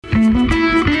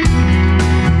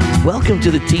Welcome to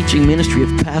the teaching ministry of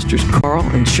Pastors Carl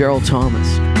and Cheryl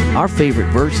Thomas. Our favorite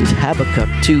verse is Habakkuk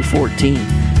 2:14.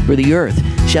 For the earth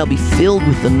shall be filled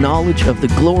with the knowledge of the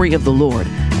glory of the Lord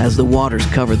as the waters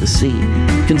cover the sea.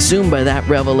 Consumed by that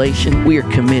revelation, we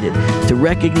are committed to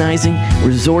recognizing,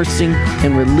 resourcing,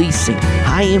 and releasing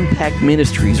high-impact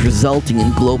ministries resulting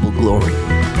in global glory,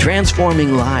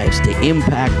 transforming lives to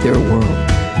impact their world.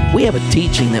 We have a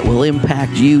teaching that will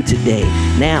impact you today.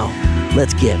 Now,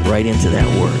 let's get right into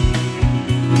that word.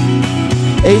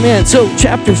 Amen. So,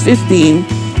 chapter 15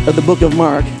 of the book of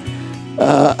Mark,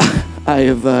 I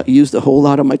have used a whole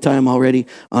lot of my time already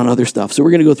on other stuff. So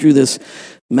we're going to go through this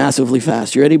massively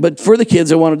fast. You ready? But for the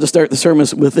kids, I wanted to start the sermon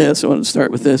with this. I wanted to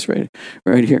start with this right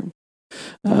here.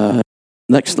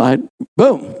 Next slide.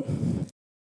 Boom.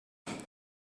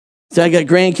 So I got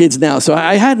grandkids now. So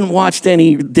I hadn't watched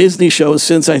any Disney shows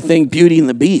since, I think, Beauty and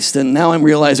the Beast. And now I'm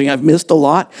realizing I've missed a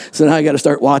lot. So now I got to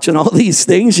start watching all these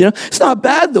things. You know, it's not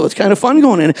bad, though. It's kind of fun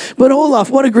going in it. But Olaf,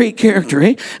 what a great character,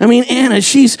 eh? I mean, Anna,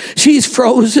 she's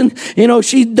frozen. You know,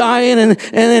 she's dying. And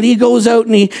then he goes out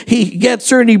and he gets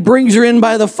her and he brings her in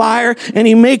by the fire. And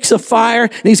he makes a fire.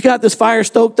 And he's got this fire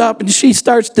stoked up. And she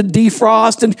starts to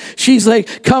defrost. And she's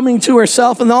like coming to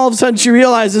herself. And all of a sudden she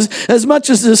realizes, as much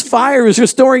as this fire is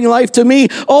restoring life to me,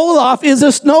 Olaf is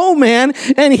a snowman,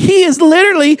 and he is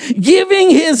literally giving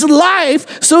his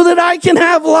life so that I can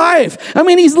have life. I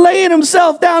mean, he's laying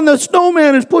himself down. The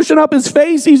snowman is pushing up his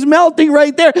face. He's melting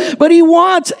right there. But he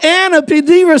wants Anna to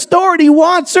be restored. He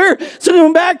wants her to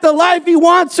come back to life. He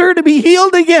wants her to be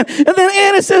healed again. And then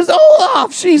Anna says,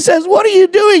 Olaf, she says, what are you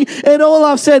doing? And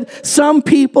Olaf said, some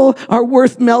people are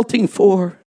worth melting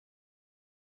for.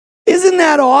 Isn't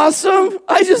that awesome?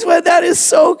 I just went, that is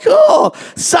so cool.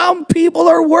 Some people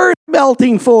are worth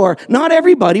melting for. Not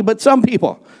everybody, but some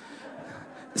people.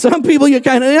 Some people you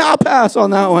kind of, I'll pass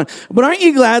on that one. But aren't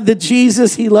you glad that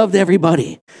Jesus, he loved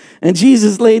everybody? And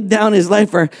Jesus laid down his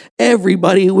life for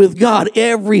everybody with God.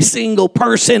 Every single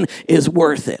person is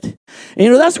worth it. And, you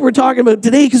know, that's what we're talking about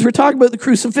today, because we're talking about the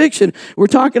crucifixion. We're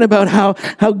talking about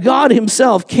how God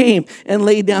himself came and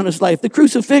laid down his life. The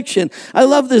crucifixion. I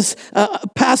love this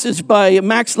passage by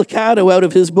Max Lucado out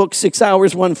of his book, 6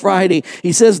 Hours, One Friday.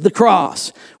 He says, the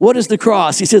cross. What is the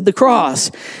cross? He said, the cross.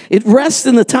 It rests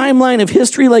in the timeline of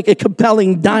history like a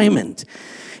compelling diamond.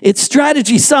 Its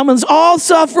strategy summons all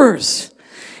sufferers.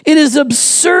 It is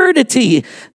absurdity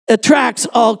attracts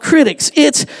all critics.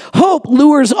 Its hope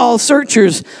lures all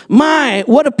searchers. My,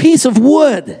 what a piece of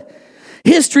wood.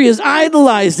 History has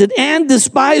idolized it and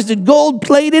despised it,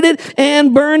 gold-plated it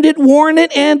and burned it, worn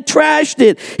it and trashed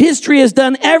it. History has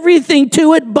done everything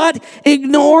to it but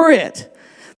ignore it.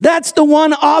 That's the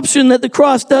one option that the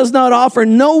cross does not offer.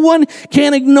 No one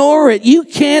can ignore it. You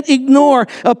can't ignore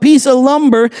a piece of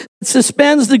lumber that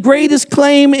suspends the greatest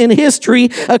claim in history,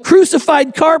 a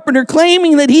crucified carpenter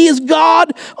claiming that he is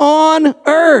God on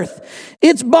earth.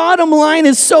 Its bottom line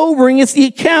is sobering. It's the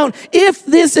account. If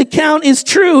this account is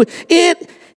true, if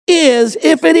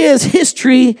it is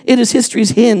history, it is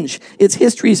history's hinge. It's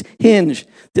history's hinge.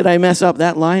 Did I mess up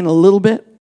that line a little bit?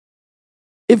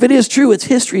 If it is true, it's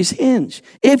history's hinge.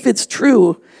 If it's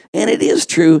true, and it is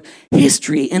true,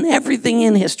 history and everything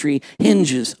in history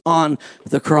hinges on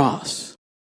the cross.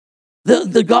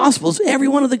 The Gospels, every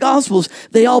one of the Gospels,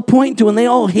 they all point to and they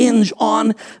all hinge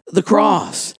on the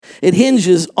cross. It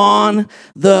hinges on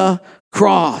the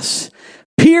cross.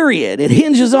 Period. It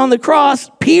hinges on the cross.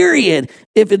 Period.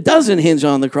 If it doesn't hinge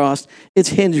on the cross, it's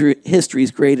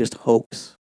history's greatest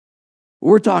hoax.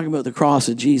 We're talking about the cross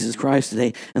of Jesus Christ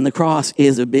today, and the cross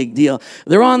is a big deal.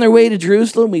 They're on their way to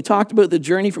Jerusalem. We talked about the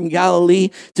journey from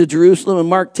Galilee to Jerusalem in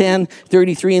Mark 10,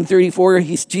 33 and 34.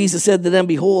 Jesus said to them,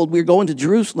 behold, we're going to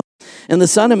Jerusalem, and the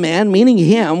Son of Man, meaning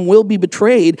him, will be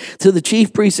betrayed to the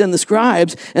chief priests and the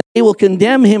scribes, and they will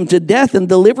condemn him to death and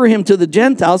deliver him to the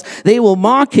Gentiles. They will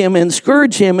mock him and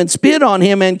scourge him and spit on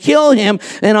him and kill him,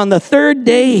 and on the third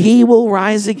day he will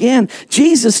rise again.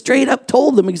 Jesus straight up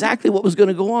told them exactly what was going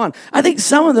to go on. I think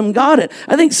some of them got it.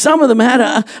 I think some of them had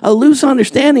a loose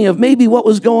understanding of maybe what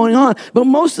was going on, but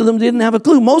most of them didn't have a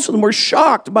clue. Most of them were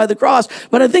shocked by the cross,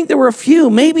 but I think there were a few,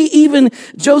 maybe even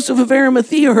Joseph of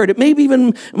Arimathea heard it, maybe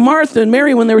even Martha and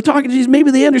Mary, when they were talking to Jesus, maybe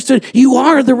they understood, you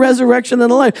are the resurrection and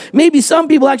the life. Maybe some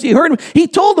people actually heard him. He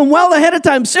told them well ahead of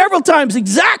time, several times,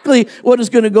 exactly what is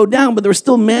going to go down, but there were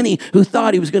still many who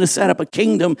thought he was going to set up a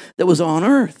kingdom that was on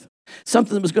earth.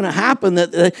 something that was going to happen,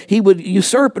 that he would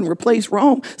usurp and replace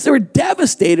Rome. So they were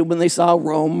devastated when they saw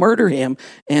Rome murder him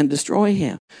and destroy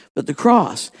him. But the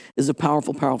cross is a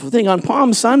powerful, powerful thing. On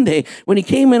Palm Sunday, when he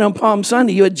came in on Palm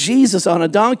Sunday, you had Jesus on a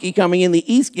donkey coming in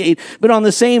the east gate, but on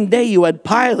the same day you had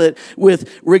Pilate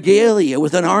with regalia,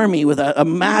 with an army, with a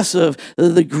massive,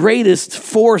 the greatest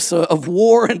force of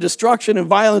war and destruction and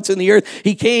violence in the earth.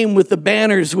 He came with the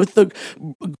banners, with the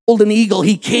golden eagle.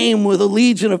 He came with a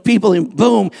legion of people, and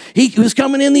boom, he was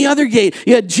coming in the other gate.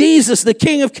 You had Jesus, the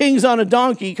King of Kings, on a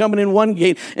donkey coming in one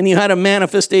gate, and you had a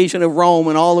manifestation of Rome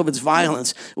and all of its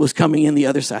violence was coming in the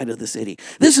other side of the city.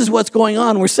 This is what's going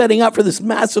on. We're setting up for this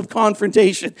massive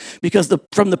confrontation because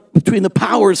between the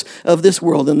powers of this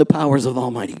world and the powers of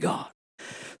Almighty God.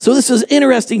 So this is an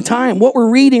interesting time. What we're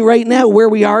reading right now, where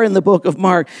we are in the book of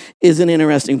Mark, is an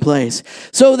interesting place.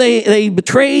 So they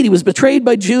betrayed. He was betrayed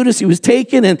by Judas. He was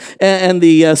taken, and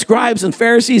the scribes and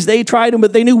Pharisees, they tried him,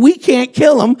 but they knew we can't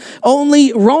kill him.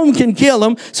 Only Rome can kill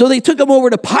him. So they took him over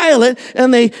to Pilate,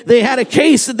 and they had a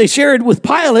case that they shared with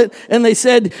Pilate, and they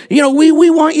said,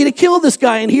 we want you to kill this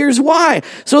guy, and here's why.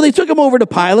 So they took him over to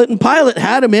Pilate, and Pilate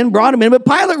had him in, brought him in, but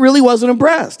Pilate really wasn't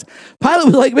impressed. Pilate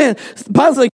was like,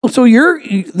 Pilate's like, so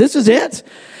this is it?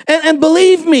 And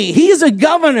believe me, he is a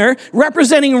governor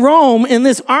representing Rome in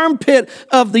this armpit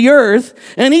of the earth,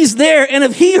 and he's there. And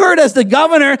if he heard as the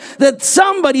governor that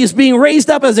somebody is being raised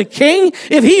up as a king,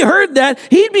 if he heard that,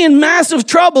 he'd be in massive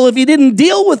trouble if he didn't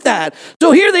deal with that.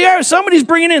 So here they are, somebody's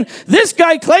bringing in, this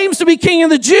guy claims to be king of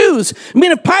the Jews. I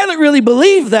mean, if Pilate really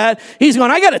believed that, he's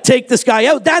going, I got to take this guy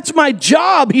out. That's my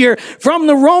job here from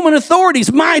the Roman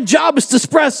authorities. My job is to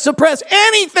suppress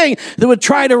anything that would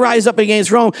try to rise up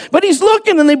against Rome. But he's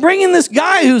looking, and they bring in this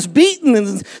guy who's beaten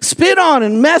and spit on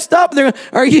and messed up.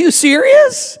 Are you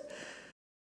serious?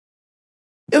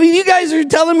 I mean, you guys are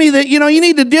telling me that, you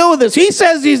need to deal with this. He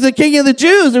says he's the king of the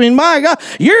Jews. I mean, my God,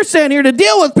 you're sent here to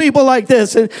deal with people like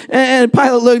this. And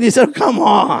Pilate looked, he said, oh, come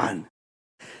on.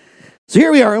 So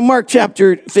here we are in Mark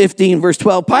chapter 15, verse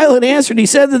 12. Pilate answered, he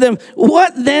said to them,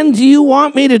 what then do you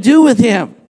want me to do with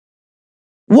him?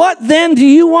 What then do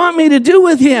you want me to do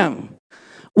with him?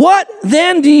 What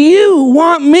then do you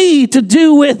want me to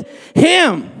do with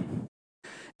him?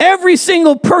 Every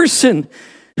single person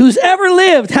who's ever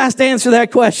lived has to answer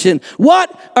that question.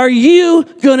 What are you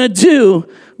going to do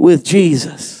with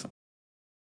Jesus?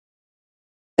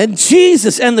 And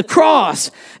Jesus and the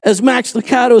cross, as Max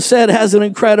Lucado said, has an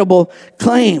incredible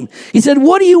claim. He said,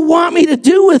 what do you want me to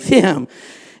do with him?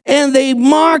 And they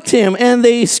mocked him, and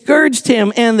they scourged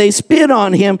him, and they spit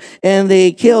on him, and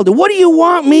they killed him. What do you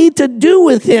want me to do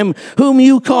with him, whom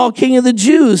you call King of the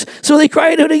Jews? So they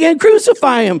cried out again,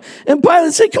 crucify him. And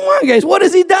Pilate said, come on, guys, what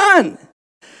has he done?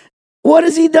 What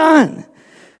has he done?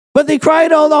 But they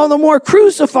cried out all the more,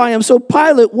 crucify him. So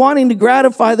Pilate, wanting to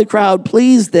gratify the crowd,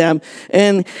 pleased them.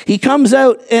 And he comes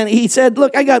out and he said,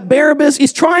 look, I got Barabbas.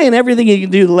 He's trying everything he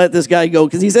can do to let this guy go,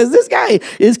 because he says, this guy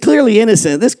is clearly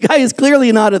innocent. This guy is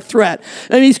clearly not a threat.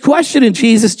 And he's questioning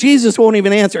Jesus. Jesus won't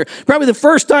even answer. Probably the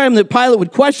first time that Pilate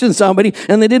would question somebody,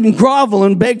 and they didn't grovel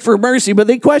and beg for mercy, but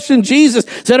they questioned Jesus,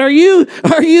 said, are you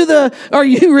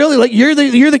really, like, you're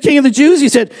the king of the Jews? He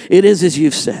said, it is as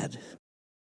you've said.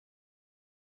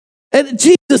 And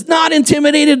Jesus, not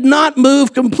intimidated, not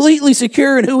moved, completely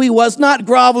secure in who he was, not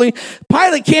groveling.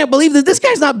 Pilate can't believe that this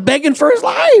guy's not begging for his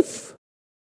life.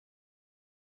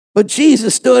 But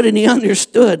Jesus stood and he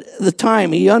understood the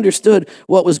time. He understood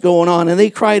what was going on. And they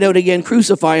cried out again,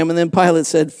 crucify him. And then Pilate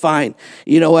said, fine.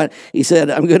 You know what? He said,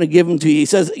 I'm going to give him to you. He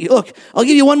says, look, I'll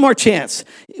give you one more chance.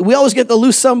 We always get to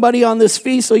lose somebody on this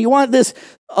feast. So you want this?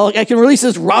 I can release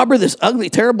this robber, this ugly,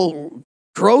 terrible,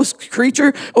 gross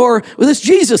creature, or with this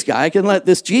Jesus guy. I can let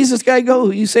this Jesus guy go,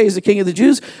 who you say is the king of the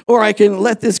Jews, or I can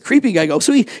let this creepy guy go.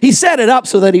 So he set it up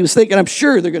so that he was thinking, I'm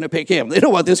sure they're going to pick him. They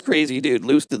don't want this crazy dude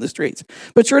loosed in the streets.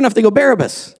 But sure enough, they go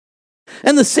Barabbas.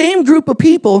 And the same group of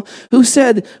people who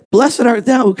said, blessed art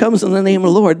thou who comes in the name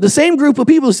of the Lord, the same group of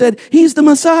people who said, he's the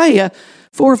Messiah,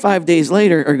 4 or 5 days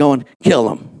later are going, kill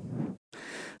him.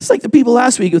 It's like the people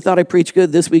last week who thought I preached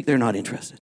good. This week, they're not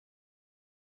interested.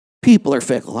 People are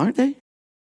fickle, aren't they?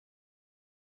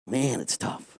 Man, it's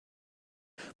tough.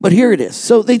 But here it is.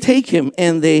 So they take him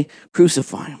and they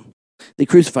crucify him. They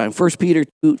crucify him. 1 Peter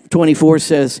 2:24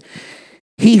 says,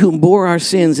 he who bore our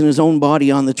sins in his own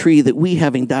body on the tree, that we,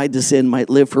 having died to sin, might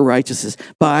live for righteousness,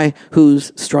 by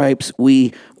whose stripes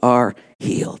we are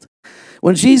healed.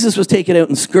 When Jesus was taken out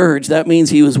and scourged, that means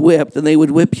he was whipped, and they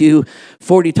would whip you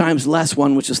 40 times less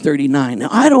one, which is 39. Now,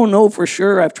 I don't know for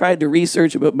sure. I've tried to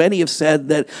research it, but many have said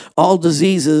that all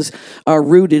diseases are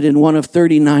rooted in one of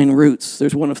 39 roots.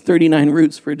 There's one of 39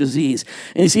 roots for disease.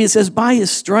 And you see, it says, by his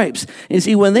stripes. And you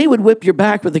see, when they would whip your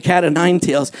back with the cat of nine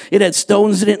tails, it had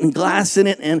stones in it and glass in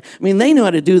it. And I mean, they knew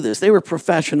how to do this. They were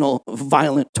professional,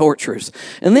 violent torturers.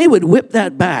 And they would whip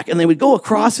that back, and they would go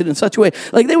across it in such a way,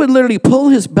 like they would literally pull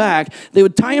his back. They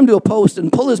would tie him to a post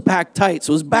and pull his back tight,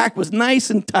 so his back was nice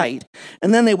and tight.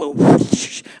 And then they would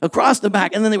whoosh across the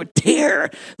back, and then they would tear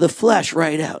the flesh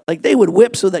right out. Like they would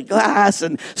whip so that glass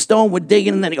and stone would dig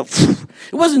in, and then go.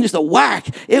 It wasn't just a whack;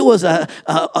 it was a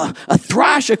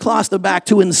thrash across the back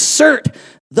to insert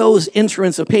those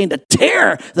instruments of pain, to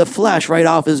tear the flesh right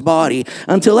off his body,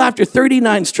 until after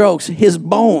 39 strokes, his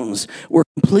bones were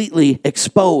completely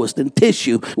exposed and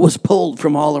tissue was pulled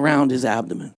from all around his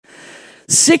abdomen.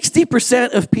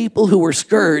 60% of people who were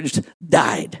scourged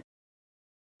died.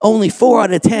 Only 4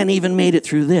 out of 10 even made it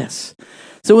through this.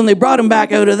 So when they brought him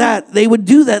back out of that, they would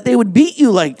do that. They would beat you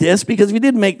like this, because if you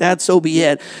didn't make that, so be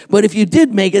it. But if you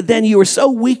did make it, then you were so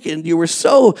weakened, you were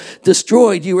so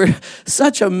destroyed, you were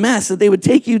such a mess that they would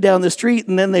take you down the street,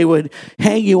 and then they would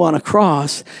hang you on a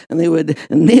cross, and they would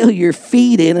nail your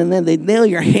feet in, and then they'd nail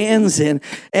your hands in,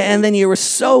 and then you were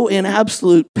so in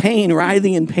absolute pain,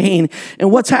 writhing in pain.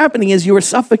 And what's happening is you were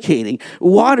suffocating.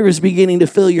 Water is beginning to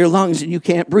fill your lungs, and you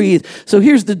can't breathe. So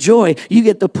here's the joy. You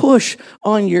get to push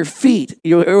on your feet.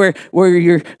 Where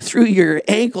you're through your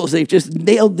ankles, they've just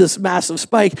nailed this massive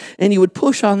spike, and you would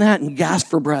push on that and gasp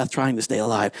for breath trying to stay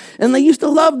alive. And they used to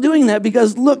love doing that,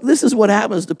 because look, this is what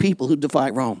happens to people who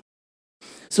defy Rome.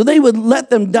 So they would let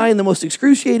them die in the most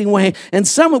excruciating way, and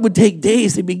some it would take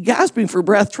days. They'd be gasping for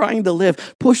breath, trying to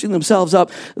live, pushing themselves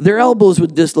up. Their elbows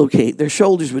would dislocate, their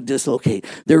shoulders would dislocate,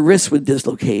 their wrists would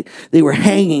dislocate. They were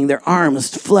hanging, their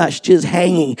arms, flesh, just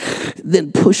hanging,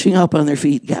 then pushing up on their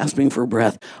feet, gasping for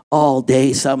breath all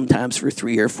day, sometimes for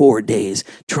 3 or 4 days,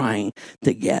 trying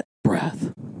to get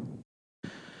breath.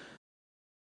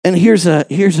 And here's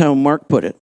how Mark put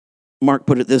it. Mark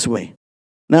put it this way.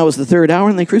 Now it was the 3rd hour,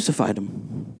 and they crucified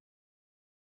him.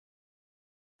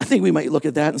 I think we might look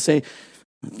at that and say,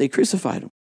 they crucified him.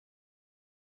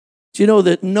 Do you know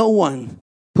that no one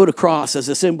put a cross as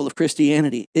a symbol of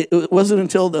Christianity? It wasn't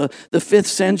until the 5th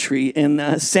century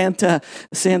in Santa,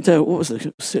 what was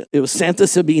it? It was Santa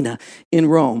Sabina in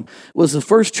Rome, was the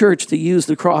first church to use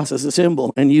the cross as a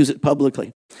symbol and use it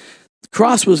publicly. The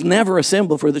cross was never a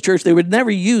symbol for the church. They would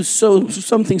never use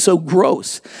something so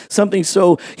gross, something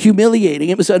so humiliating.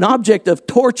 It was an object of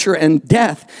torture and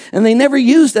death, and they never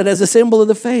used it as a symbol of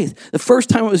the faith. The first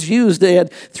time it was used, they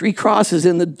had 3 crosses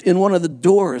in one of the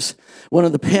doors. One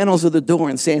of the panels of the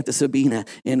door in Santa Sabina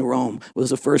in Rome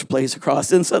was the first place a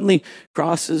cross. And suddenly,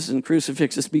 crosses and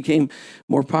crucifixes became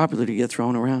more popular to get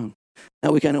thrown around.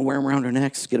 Now we kind of wear them around our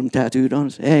necks, get them tattooed on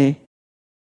us. Hey.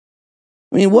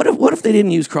 I mean, what if they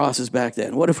didn't use crosses back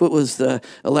then? What if it was the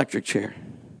electric chair?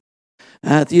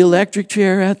 At the electric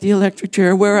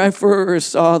chair, where I first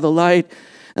saw the light,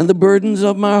 and the burdens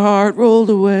of my heart rolled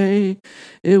away.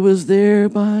 It was there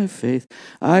by faith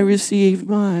I received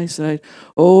my sight.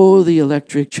 Oh, the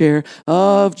electric chair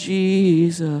of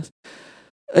Jesus.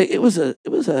 It was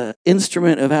a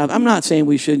instrument of. I'm not saying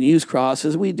we shouldn't use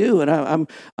crosses. We do, and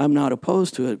I'm not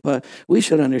opposed to it. But we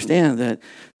should understand that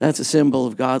that's a symbol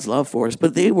of God's love for us.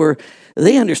 But they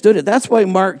understood it. That's why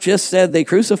Mark just said they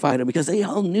crucified him, because they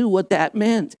all knew what that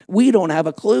meant. We don't have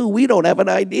a clue. We don't have an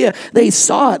idea. They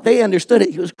saw it. They understood it.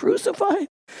 He was crucified.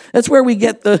 That's where we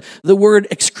get the word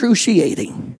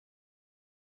excruciating.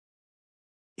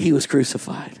 He was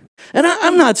crucified. And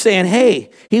I'm not saying,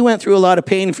 hey, he went through a lot of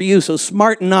pain for you, so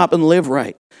smarten up and live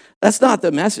right. That's not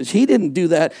the message. He didn't do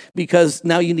that because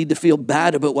now you need to feel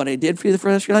bad about what I did for you the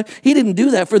rest of your life. He didn't do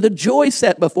that for the joy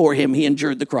set before him. He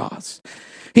endured the cross.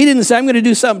 He didn't say, I'm going to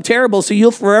do something terrible so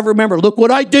you'll forever remember, look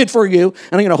what I did for you,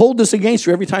 and I'm going to hold this against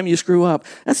you every time you screw up.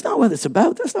 That's not what it's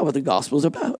about. That's not what the gospel is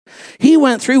about. He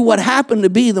went through what happened to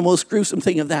be the most gruesome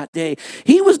thing of that day.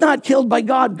 He was not killed by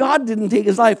God. God didn't take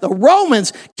his life. The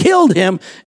Romans killed him,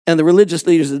 and the religious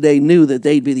leaders of the day knew that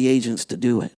they'd be the agents to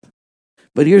do it.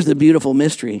 But here's the beautiful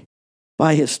mystery.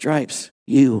 By his stripes,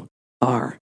 you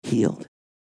are healed.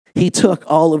 He took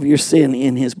all of your sin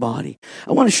in his body.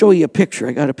 I want to show you a picture.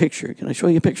 I got a picture. Can I show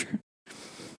you a picture?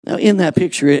 Now, in that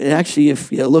picture, it actually,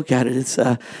 if you look at it,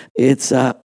 it's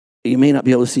you may not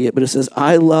be able to see it, but it says,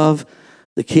 I love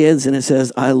the kids, and it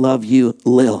says, I love you,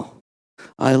 Lil.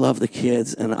 I love the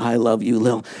kids, and I love you,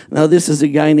 Lil. Now, this is a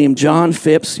guy named John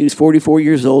Phipps. He was 44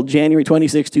 years old, January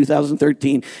 26,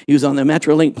 2013. He was on the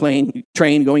Metrolink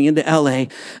train going into L.A.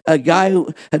 A guy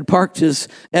who had parked his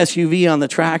SUV on the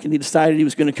track, and he decided he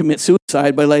was going to commit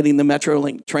suicide by letting the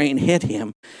Metrolink train hit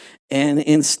him. And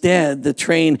instead, the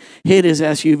train hit his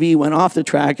SUV, went off the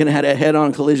track, and had a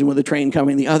head-on collision with a train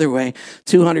coming the other way.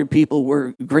 200 people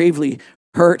were gravely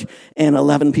hurt, and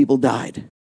 11 people died.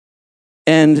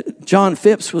 And John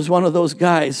Phipps was one of those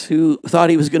guys who thought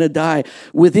he was going to die.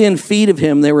 Within feet of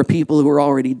him, there were people who were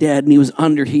already dead, and he was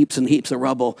under heaps and heaps of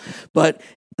rubble. But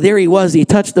there he was. He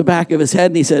touched the back of his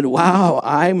head, and he said, wow,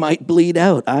 I might bleed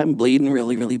out. I'm bleeding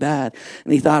really, really bad.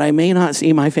 And he thought, I may not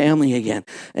see my family again.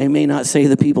 I may not see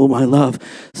the people I love.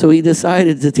 So he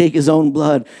decided to take his own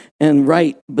blood and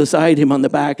write beside him on the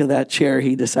back of that chair.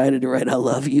 He decided to write, I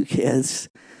love you, kids,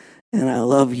 and I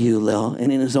love you, Lil.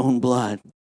 And in his own blood,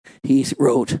 he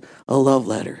wrote a love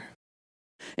letter.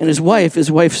 And his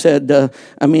wife said,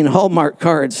 Hallmark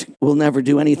cards will never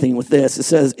do anything with this. It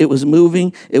says it was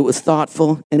moving, it was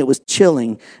thoughtful, and it was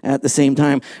chilling at the same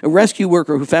time. A rescue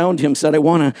worker who found him said, I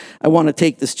want to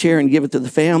take this chair and give it to the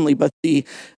family, but they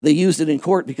used it in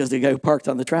court because the guy who parked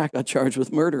on the track got charged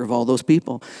with murder of all those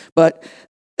people. But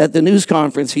at the news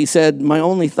conference, he said, my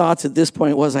only thoughts at this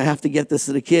point was I have to get this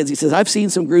to the kids. He says, I've seen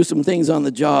some gruesome things on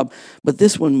the job, but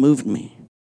this one moved me.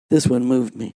 This one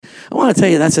moved me. I want to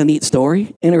tell you that's a neat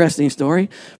story, interesting story.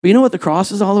 But you know what the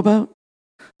cross is all about?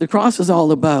 The cross is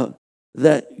all about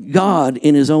that God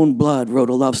in his own blood wrote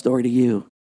a love story to you.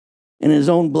 In his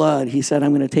own blood, he said,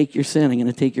 I'm going to take your sin, I'm going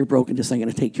to take your brokenness, I'm going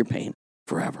to take your pain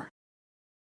forever.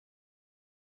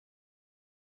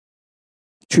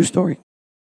 True story.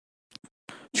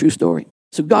 True story.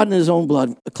 So God in his own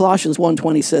blood, Colossians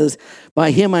 1:20 says,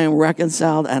 by him I am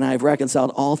reconciled, and I have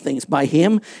reconciled all things. By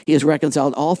him he has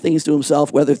reconciled all things to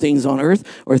himself, whether things on earth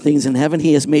or things in heaven.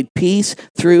 He has made peace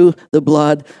through the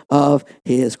blood of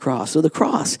his cross. So the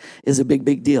cross is a big,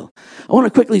 big deal. I want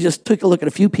to quickly just take a look at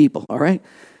a few people, all right?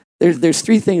 There's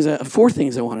four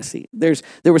things I want to see. There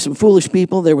were some foolish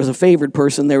people, there was a favored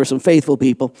person, there were some faithful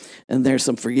people, and there's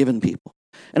some forgiven people.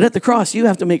 And at the cross, you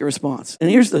have to make a response. And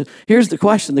here's the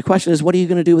question. The question is, what are you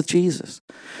going to do with Jesus?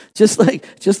 Just like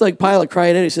Pilate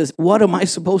cried out, he says, what am I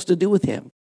supposed to do with him?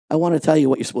 I want to tell you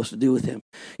what you're supposed to do with him.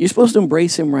 You're supposed to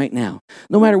embrace him right now.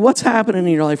 No matter what's happening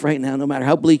in your life right now, no matter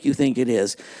how bleak you think it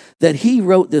is, that he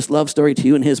wrote this love story to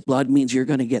you in his blood means you're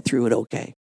going to get through it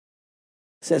okay.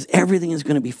 It says everything is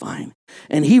going to be fine.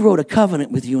 And he wrote a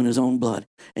covenant with you in his own blood,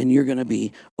 and you're going to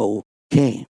be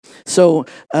okay. So,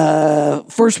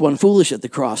 first one, foolish at the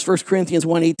cross. 1 Corinthians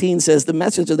 1:18 says, the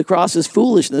message of the cross is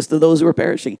foolishness to those who are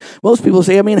perishing. Most people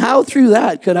say, how through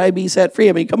that could I be set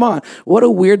free? Come on, what a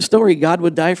weird story. God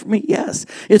would die for me? Yes,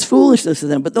 it's foolishness to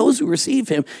them. But those who receive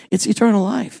him, it's eternal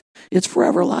life. It's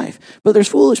forever life. But there's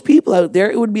foolish people out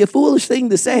there. It would be a foolish thing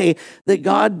to say that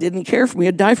God didn't care for me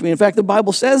and die for me. In fact, the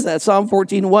Bible says that. Psalm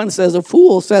 14:1 says, a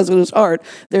fool says in his heart,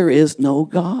 there is no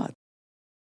God.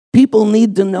 People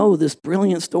need to know this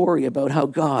brilliant story about how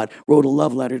God wrote a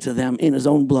love letter to them in his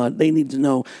own blood. They need to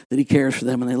know that he cares for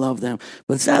them and they love them.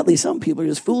 But sadly, some people are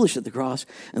just foolish at the cross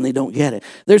and they don't get it.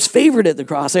 There's favored at the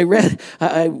cross.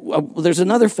 There's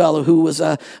another fellow who was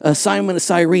Simon of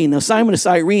Cyrene. Now, Simon of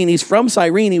Cyrene, he's from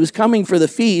Cyrene. He was coming for the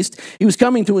feast. He was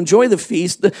coming to enjoy the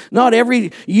feast. Not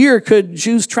every year could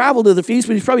Jews travel to the feast,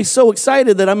 but he's probably so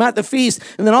excited that I'm at the feast.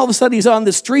 And then all of a sudden he's on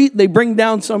the street. They bring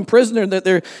down some prisoner that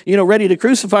they're ready to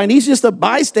crucify. And he's just a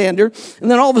bystander. And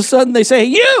then all of a sudden they say,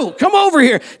 you, come over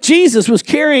here. Jesus was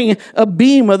carrying a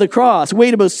beam of the cross,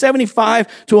 weighed about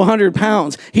 75 to 100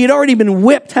 pounds. He had already been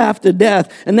whipped half to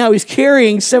death, and now he's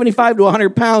carrying 75 to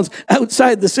 100 pounds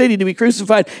outside the city to be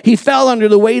crucified. He fell under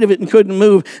the weight of it and couldn't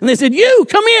move. And they said, you,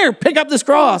 come here, pick up this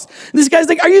cross. And this guy's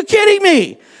like, are you kidding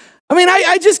me?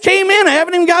 I just came in. I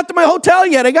haven't even got to my hotel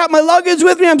yet. I got my luggage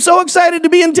with me. I'm so excited to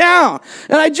be in town.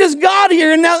 And I just got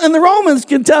here, and the Romans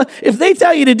can tell, if they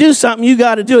tell you to do something, you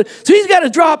got to do it. So he's got to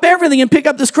drop everything and pick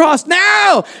up this cross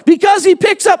now. Because he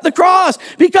picks up the cross,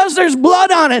 because there's blood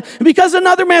on it, because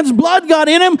another man's blood got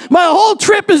in him, my whole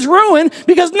trip is ruined,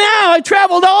 because now I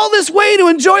traveled all this way to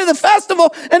enjoy the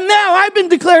festival, and now I've been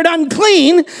declared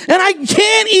unclean, and I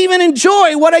can't even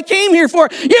enjoy what I came here for.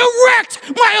 You wrecked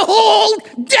my whole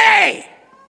day.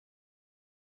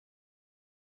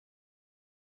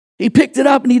 He picked it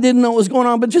up and he didn't know what was going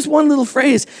on, but just one little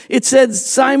phrase. It said,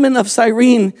 Simon of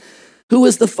Cyrene, who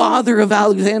was the father of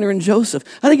Alexander and Joseph.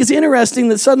 I think it's interesting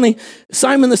that suddenly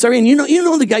Simon the Cyrene, you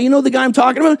know the guy I'm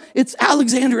talking about? It's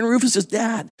Alexander and Rufus'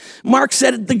 dad. Mark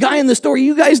said, the guy in the story,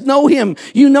 you guys know him.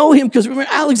 You know him because remember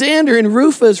Alexander and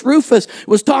Rufus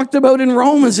was talked about in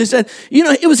Romans. They said,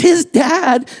 it was his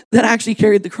dad that actually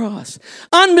carried the cross.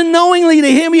 Unbeknowingly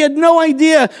to him, he had no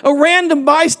idea. A random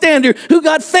bystander who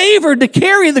got favored to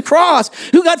carry the cross,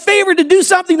 who got favored to do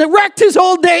something that wrecked his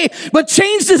whole day, but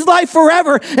changed his life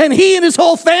forever. And he and his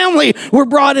whole family were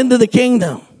brought into the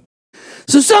kingdom.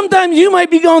 So sometimes you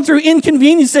might be going through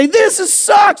inconvenience, say, this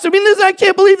sucks. I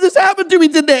can't believe this happened to me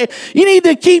today. You need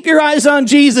to keep your eyes on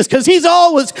Jesus because he's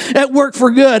always at work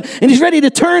for good. And he's ready to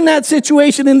turn that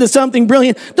situation into something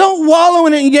brilliant. Don't wallow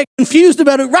in it and get confused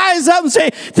about it. Rise up and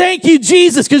say, thank you,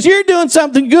 Jesus, because you're doing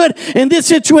something good in this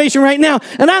situation right now.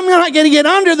 And I'm not going to get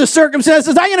under the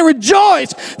circumstances. I'm going to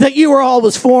rejoice that you are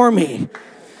always for me.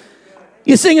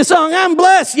 You sing a song, I'm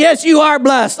blessed. Yes, you are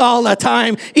blessed all the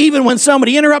time. Even when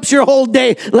somebody interrupts your whole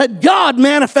day, let God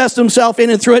manifest himself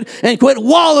in and through it and quit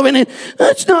wallowing in it.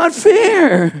 That's not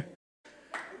fair.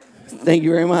 Thank you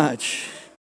very much.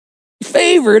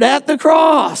 Favored at the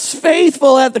cross,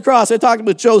 faithful at the cross. I talked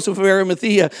about Joseph of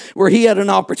Arimathea, where he had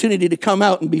an opportunity to come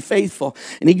out and be faithful.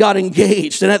 And he got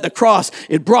engaged. And at the cross,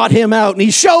 it brought him out and he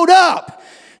showed up.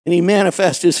 And he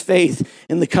manifests his faith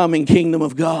in the coming kingdom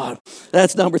of God.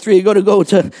 That's number 3. You got to go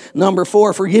to number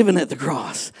 4, forgiven at the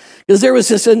cross. Because there was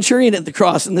a centurion at the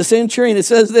cross. And the centurion, it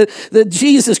says that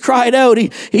Jesus cried out.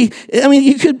 You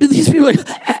could, these people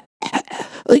are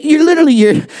like you're literally,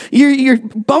 your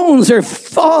bones are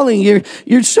falling,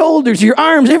 your shoulders, your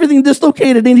arms, everything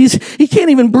dislocated. And he can't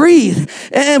even breathe.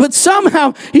 But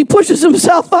somehow he pushes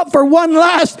himself up for one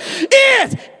last,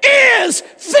 it is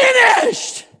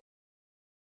finished.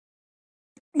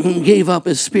 He gave up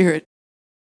his spirit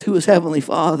to his heavenly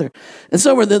Father. And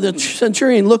so the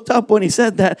centurion looked up when he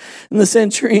said that, and the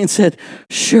centurion said,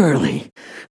 surely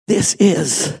this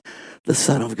is the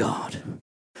Son of God.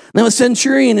 Now, a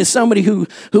centurion is somebody who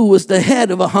was the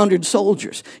head of 100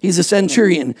 soldiers. He's a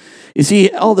centurion. You see,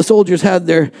 all the soldiers had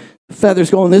their feathers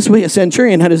going this way. A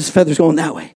centurion had his feathers going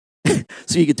that way.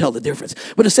 So you could tell the difference.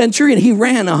 But a centurion, he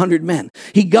ran 100 men.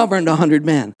 He governed 100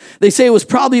 men. They say it was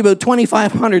probably about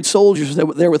 2,500 soldiers that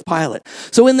were there with Pilate.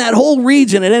 So in that whole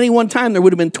region, at any one time, there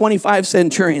would have been 25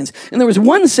 centurions. And there was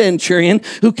one centurion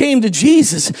who came to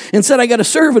Jesus and said, I got a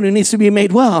servant who needs to be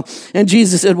made well. And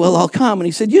Jesus said, well, I'll come. And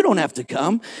he said, you don't have to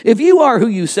come. If you are who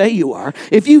you say you are,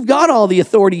 if you've got all the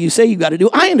authority you say you got to do,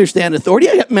 I understand authority.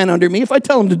 I got men under me. If I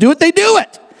tell them to do it, they do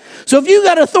it. So if you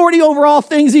got authority over all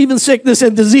things, even sickness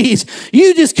and disease,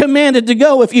 you just command it to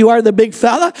go if you are the big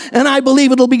fella, and I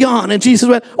believe it'll be gone. And Jesus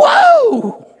went,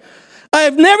 whoa! I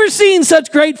have never seen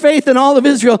such great faith in all of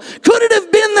Israel. Could it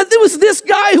have been that there was this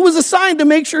guy who was assigned to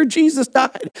make sure Jesus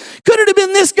died? Could it have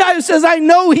been this guy who says, I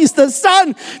know he's the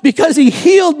Son because he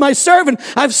healed my servant.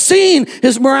 I've seen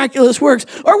his miraculous works.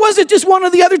 Or was it just one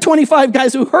of the other 25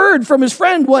 guys who heard from his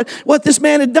friend what this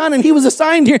man had done, and he was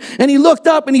assigned here, and he looked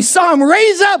up and he saw him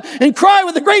raise up and cry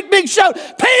with a great big shout,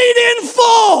 paid in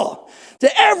full. To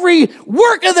every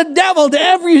work of the devil, to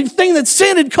everything that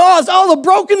sin had caused, all the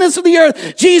brokenness of the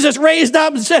earth, Jesus raised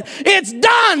up and said, it's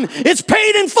done. It's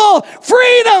paid in full.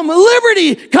 Freedom,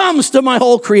 liberty comes to my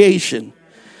whole creation.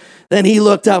 Then he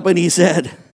looked up and he said,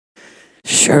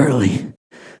 surely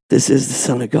this is the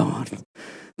Son of God.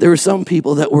 There were some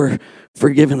people that were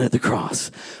forgiven at the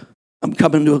cross. I'm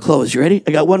coming to a close. You ready?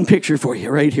 I got one picture for you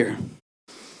right here.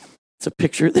 It's a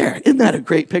picture there. Isn't that a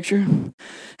great picture?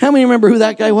 How many remember who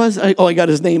that guy was? I got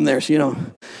his name there, so you know.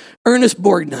 Ernest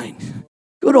Borgnine.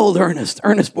 Good old Ernest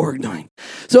Borgnine.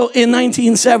 So in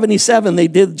 1977, they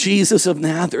did Jesus of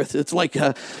Nazareth. It's like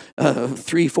a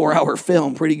 3-4 hour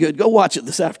film, pretty good. Go watch it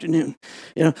this afternoon.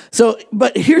 So,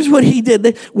 but here's what he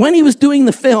did. When he was doing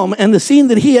the film and the scene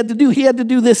that he had to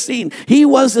do this scene. He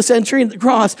was the centurion at the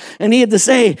cross, and he had to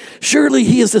say, surely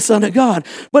he is the Son of God.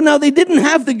 But now they didn't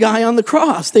have the guy on the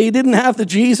cross. They didn't have the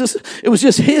Jesus. It was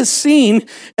just his scene,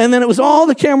 and then it was all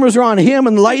the cameras were on him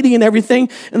and lighting and everything,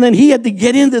 and then he had to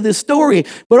get into this story.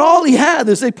 But all he had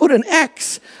is they put an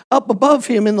X up above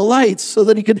him in the lights so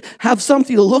that he could have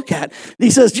something to look at. And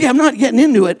he says, gee, I'm not getting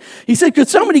into it. He said, could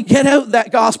somebody get out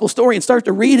that gospel story and start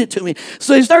to read it to me?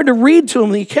 So they started to read to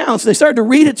him the accounts. They started to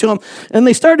read it to him, and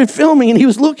they started filming, and he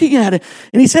was looking at it.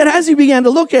 And he said, as he began to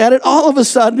look at it, all of a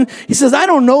sudden, he says, I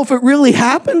don't know if it really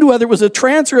happened, whether it was a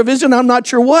trance or a vision. I'm not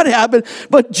sure what happened,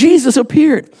 but Jesus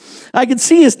appeared. I could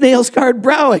see his nail-scarred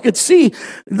brow. I could see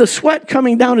the sweat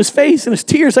coming down his face and his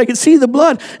tears. I could see the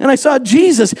blood. And I saw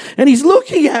Jesus, and he's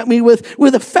looking at me with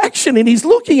affection, and he's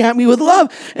looking at me with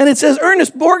love. And it says,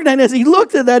 Ernest Borgnine, as he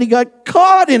looked at that, he got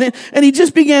caught in it, and he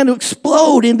just began to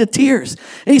explode into tears.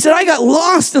 And he said, I got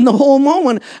lost in the whole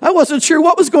moment. I wasn't sure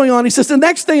what was going on. He says, the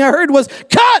next thing I heard was,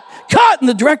 cut, cut. And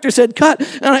the director said, cut.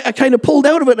 And I kind of pulled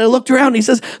out of it, and I looked around, and he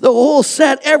says, the whole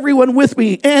set, everyone with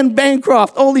me, Anne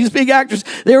Bancroft, all these big actors,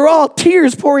 they were all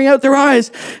tears pouring out their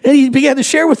eyes. And he began to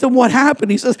share with them what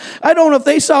happened. He says, I don't know if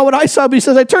they saw what I saw, but he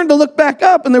says, I turned to look back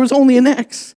up, and there was only an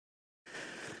X.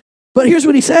 But here's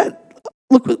what he said.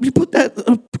 Look, you put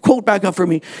that quote back up for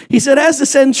me. He said, as the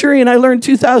centurion I learned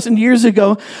 2,000 years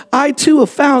ago, I too have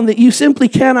found that you simply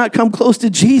cannot come close to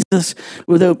Jesus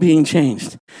without being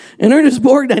changed. And Ernest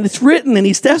Borgnine, it's written, and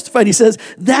he's testified, he says,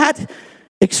 that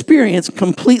experience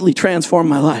completely transformed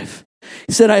my life.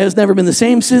 He said, I have never been the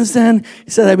same since then.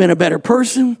 He said, I've been a better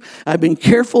person. I've been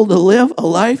careful to live a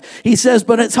life. He says,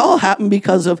 but it's all happened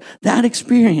because of that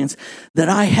experience that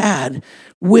I had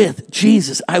with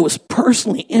Jesus. I was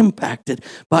personally impacted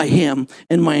by him,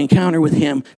 and my encounter with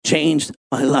him changed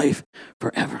my life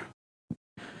forever.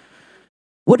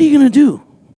 What are you going to do?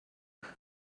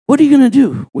 What are you going to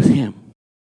do with him?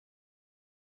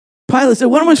 Pilate said,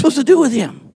 what am I supposed to do with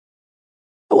him?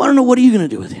 I want to know, what are you going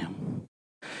to do with him?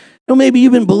 You know, maybe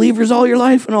you've been believers all your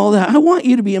life and all that. I want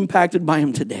you to be impacted by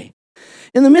him today.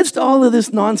 In the midst of all of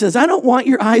this nonsense, I don't want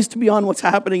your eyes to be on what's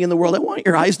happening in the world. I want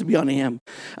your eyes to be on him.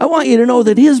 I want you to know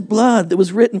that his blood that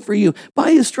was written for you,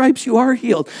 by his stripes you are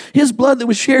healed. His blood that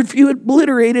was shared for you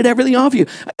obliterated everything off you.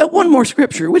 One more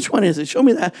scripture. Which one is it? Show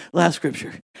me that last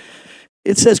scripture.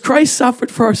 It says, Christ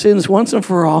suffered for our sins once and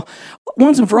for all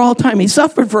time. He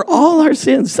suffered for all our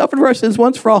sins, suffered for our sins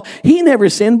once for all. He never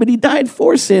sinned, but he died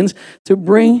for sins to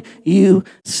bring you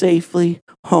safely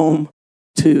home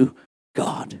to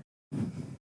God.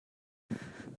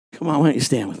 Come on, why don't you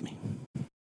stand with me?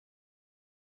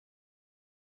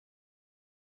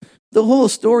 The whole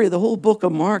story, the whole book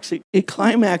of Mark, it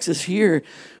climaxes here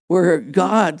where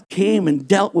God came and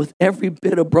dealt with every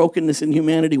bit of brokenness in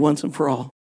humanity once and for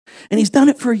all. And he's done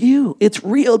it for you. It's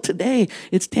real today.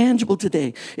 It's tangible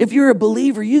today. If you're a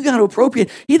believer, you got to appropriate.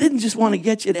 He didn't just want to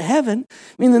get you to heaven. I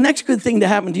mean, the next good thing to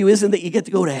happen to you isn't that you get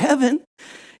to go to heaven.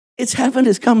 It's heaven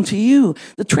has come to you.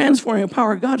 The transforming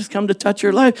power of God has come to touch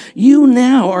your life. You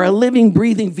now are a living,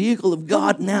 breathing vehicle of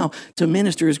God now to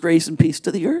minister his grace and peace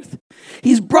to the earth.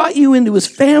 He's brought you into his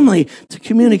family to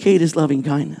communicate his loving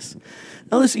kindness.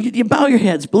 Now listen, you bow your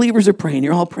heads. Believers are praying.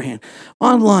 You're all praying.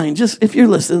 Online, just if you're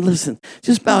listening, listen.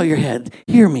 Just bow your head.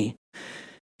 Hear me.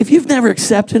 If you've never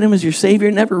accepted him as your Savior,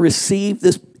 never received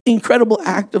this incredible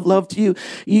act of love to you,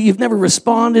 you've never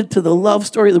responded to the love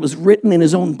story that was written in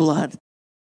his own blood.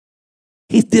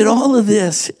 He did all of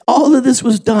this. All of this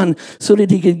was done so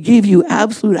that he could give you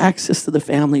absolute access to the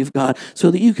family of God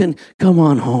so that you can come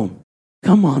on home.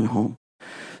 Come on home.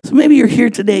 So maybe you're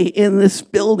here today in this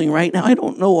building right now. I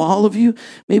don't know all of you.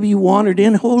 Maybe you wandered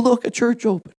in. Oh, look, a church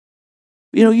open.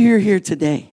 You know, you're here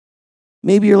today.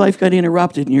 Maybe your life got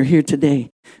interrupted and you're here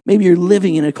today. Maybe you're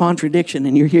living in a contradiction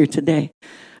and you're here today.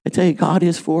 I tell you, God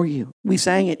is for you. We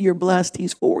sang it, you're blessed,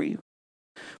 he's for you.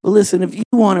 But listen, if you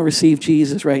want to receive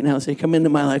Jesus right now, say, come into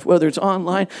my life, whether it's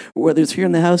online or whether it's here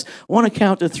in the house, I want to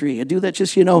count to 3. I do that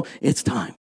just so you know it's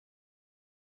time.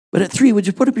 But at 3, would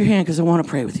you put up your hand because I want to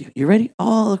pray with you. You ready?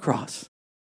 All across.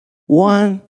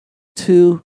 1,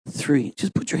 2, 3.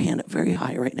 Just put your hand up very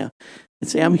high right now and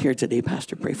say, I'm here today,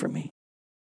 Pastor. Pray for me.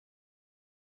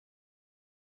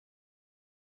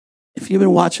 If you've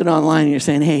been watching online and you're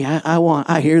saying, hey,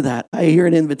 I hear that. I hear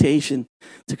an invitation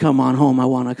to come on home. I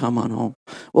want to come on home.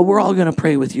 Well, we're all going to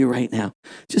pray with you right now.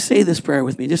 Just say this prayer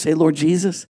with me. Just say, Lord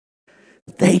Jesus,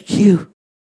 thank you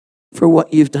for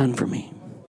what you've done for me.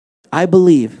 I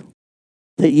believe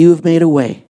that you have made a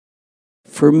way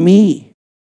for me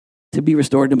to be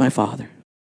restored to my Father.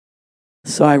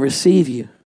 So I receive you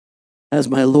as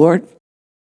my Lord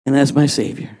and as my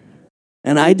Savior.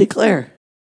 And I declare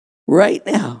right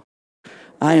now,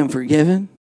 I am forgiven,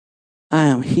 I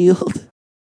am healed,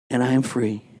 and I am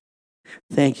free.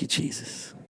 Thank you,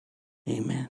 Jesus.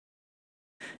 Amen.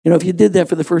 You know, if you did that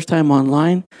for the first time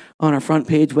online, on our front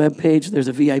page, web page, there's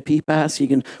a VIP pass. You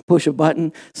can push a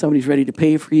button. Somebody's ready to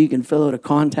pay for you. You can fill out a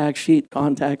contact sheet,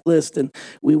 contact list, and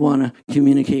we want to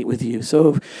communicate with you.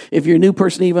 So if you're a new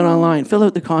person even online, fill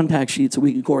out the contact sheet so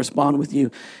we can correspond with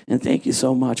you. And thank you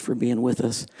so much for being with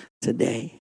us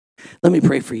today. Let me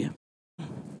pray for you.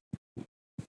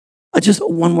 Just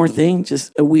one more thing.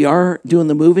 Just we are doing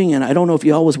the moving, and I don't know if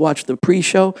you always watch the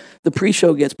pre-show. The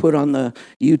pre-show gets put on the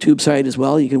YouTube site as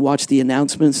well. You can watch the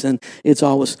announcements, and it's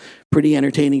always pretty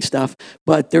entertaining stuff.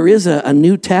 But there is a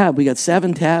new tab. We got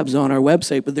 7 tabs on our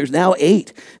website, but there's now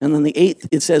 8. And then the 8th,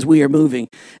 it says We Are Moving.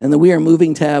 And the We Are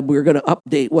Moving tab, we're going to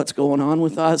update what's going on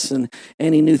with us and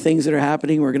any new things that are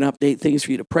happening. We're going to update things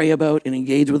for you to pray about and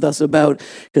engage with us about.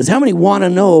 Because how many want to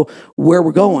know where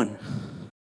we're going?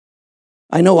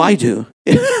 I know I do.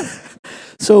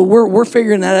 So we're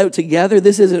figuring that out together.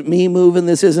 This isn't me moving.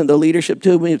 This isn't the leadership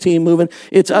team moving.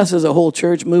 It's us as a whole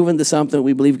church moving to something.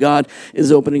 We believe God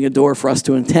is opening a door for us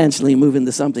to intentionally move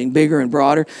into something bigger and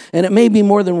broader. And it may be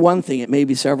more than one thing. It may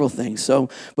be several things.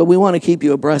 But we want to keep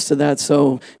you abreast of that.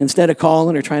 So instead of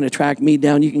calling or trying to track me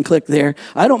down, you can click there.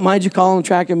 I don't mind you calling and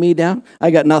tracking me down.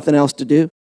 I got nothing else to do.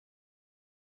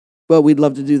 But we'd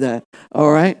love to do that.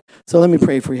 All right? So let me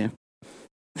pray for you.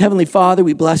 Heavenly Father,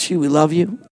 we bless you. We love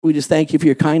you. We just thank you for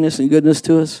your kindness and goodness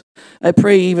to us. I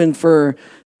pray even for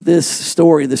this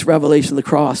story, this revelation of the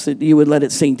cross, that you would let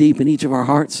it sink deep in each of our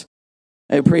hearts.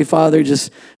 I pray, Father,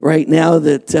 just right now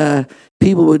that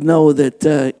people would know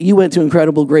that you went to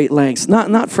incredible great lengths,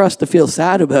 not for us to feel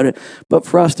sad about it, but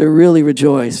for us to really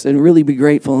rejoice and really be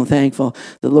grateful and thankful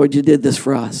that, Lord, you did this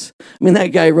for us. I mean, that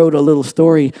guy wrote a little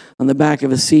story on the back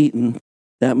of a seat, and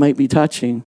that might be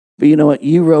touching. But you know what?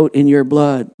 You wrote in your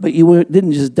blood, but you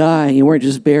didn't just die. You weren't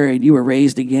just buried. You were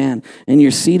raised again, and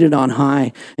you're seated on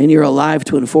high, and you're alive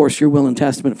to enforce your will and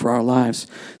testament for our lives.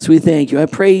 So we thank you. I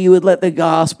pray you would let the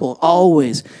gospel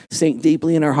always sink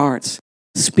deeply in our hearts.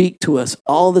 Speak to us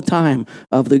all the time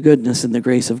of the goodness and the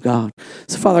grace of God.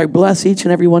 So, Father, I bless each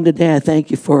and every one today. I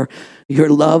thank you for your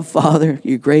love, Father,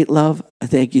 your great love. I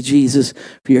thank you, Jesus,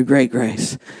 for your great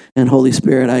grace. And Holy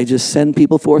Spirit, I just send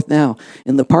people forth now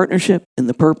in the partnership, in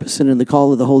the purpose, and in the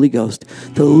call of the Holy Ghost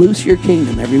to loose your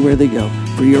kingdom everywhere they go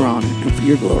for your honor and for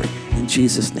your glory. In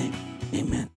Jesus' name.